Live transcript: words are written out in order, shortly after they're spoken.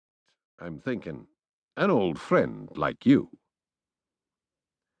I'm thinking. An old friend like you."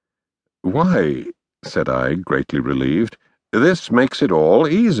 "Why," said I, greatly relieved, "this makes it all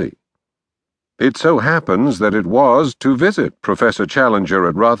easy. It so happens that it was to visit Professor Challenger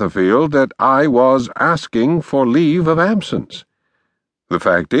at Rotherfield that I was asking for leave of absence. The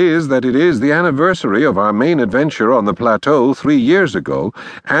fact is that it is the anniversary of our main adventure on the plateau 3 years ago,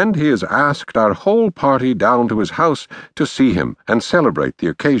 and he has asked our whole party down to his house to see him and celebrate the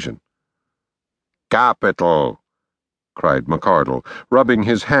occasion." "Capital!" cried McArdle, rubbing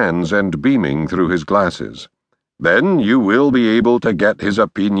his hands and beaming through his glasses. "Then you will be able to get his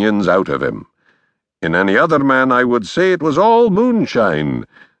opinions out of him. In any other man I would say it was all moonshine,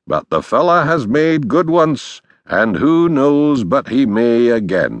 but the fella has made good once, and who knows but he may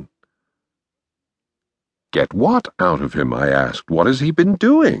again." "Get what out of him?" I asked. "What has he been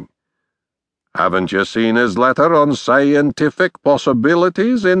doing?" "Haven't you seen his letter on scientific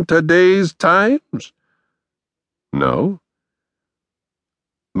possibilities in today's Times?" "No."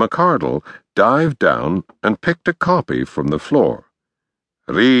 McArdle dived down and picked a copy from the floor.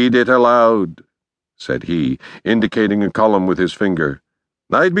 "Read it aloud," said he, indicating a column with his finger.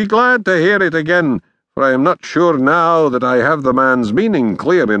 "I'd be glad to hear it again, for I am not sure now that I have the man's meaning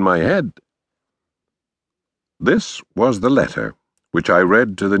clear in my head." This was the letter, which I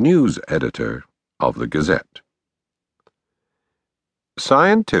read to the news editor of the Gazette.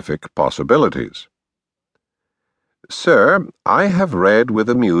 Scientific Possibilities. Sir, I have read with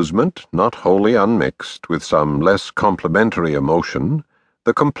amusement, not wholly unmixed with some less complimentary emotion,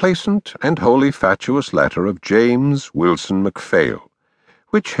 the complacent and wholly fatuous letter of James Wilson MacPhail,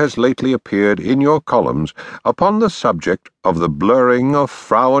 which has lately appeared in your columns upon the subject of the blurring of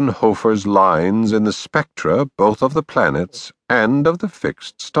Fraunhofer's lines in the spectra both of the planets and of the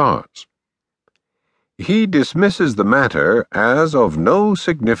fixed stars. He dismisses the matter as of no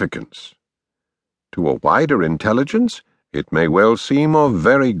significance. To a wider intelligence, it may well seem of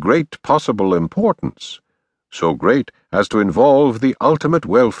very great possible importance, so great as to involve the ultimate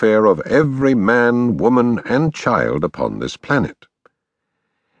welfare of every man, woman, and child upon this planet.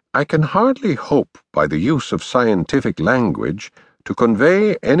 I can hardly hope by the use of scientific language to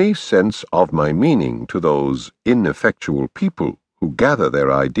convey any sense of my meaning to those ineffectual people who gather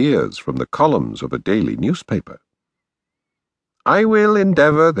their ideas from the columns of a daily newspaper. I will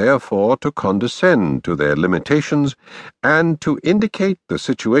endeavor, therefore, to condescend to their limitations and to indicate the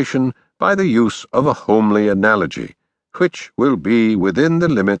situation by the use of a homely analogy, which will be within the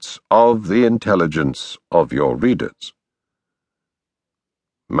limits of the intelligence of your readers.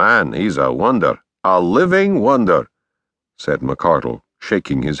 "Man, he's a wonder, a living wonder," said McArdle,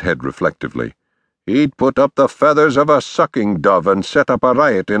 shaking his head reflectively. "He'd put up the feathers of a sucking dove and set up a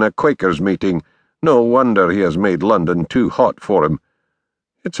riot in a Quakers' meeting. No wonder he has made London too hot for him.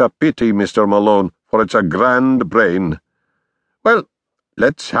 It's a pity, Mr. Malone, for it's a grand brain. Well,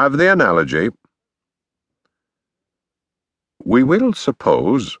 let's have the analogy." "We will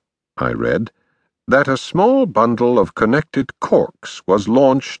suppose," I read, "that a small bundle of connected corks was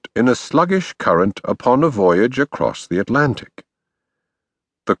launched in a sluggish current upon a voyage across the Atlantic.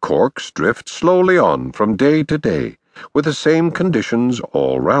 The corks drift slowly on from day to day, with the same conditions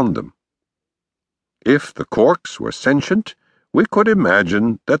all round them. If the corks were sentient, we could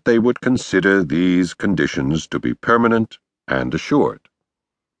imagine that they would consider these conditions to be permanent and assured.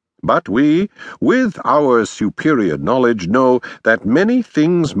 But we, with our superior knowledge, know that many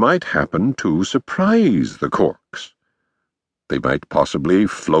things might happen to surprise the corks. They might possibly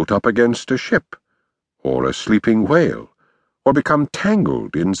float up against a ship, or a sleeping whale, or become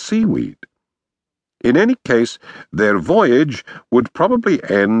tangled in seaweed. In any case, their voyage would probably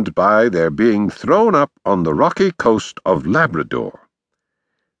end by their being thrown up on the rocky coast of Labrador.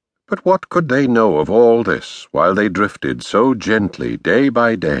 But what could they know of all this while they drifted so gently day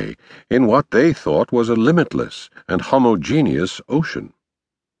by day in what they thought was a limitless and homogeneous ocean?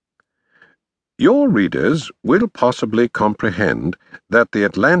 Your readers will possibly comprehend that the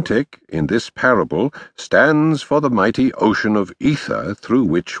Atlantic in this parable stands for the mighty ocean of ether through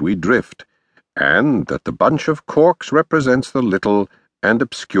which we drift, and that the bunch of corks represents the little and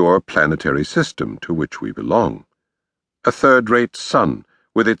obscure planetary system to which we belong. A third-rate sun,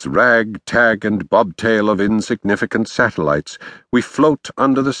 with its rag-tag and bobtail of insignificant satellites, we float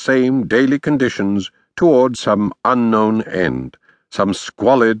under the same daily conditions toward some unknown end, some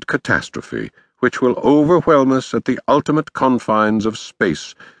squalid catastrophe, which will overwhelm us at the ultimate confines of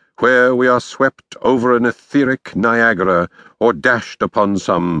space, where we are swept over an etheric Niagara or dashed upon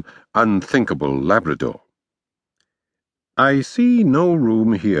some unthinkable Labrador. I see no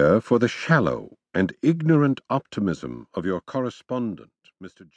room here for the shallow and ignorant optimism of your correspondent, Mr.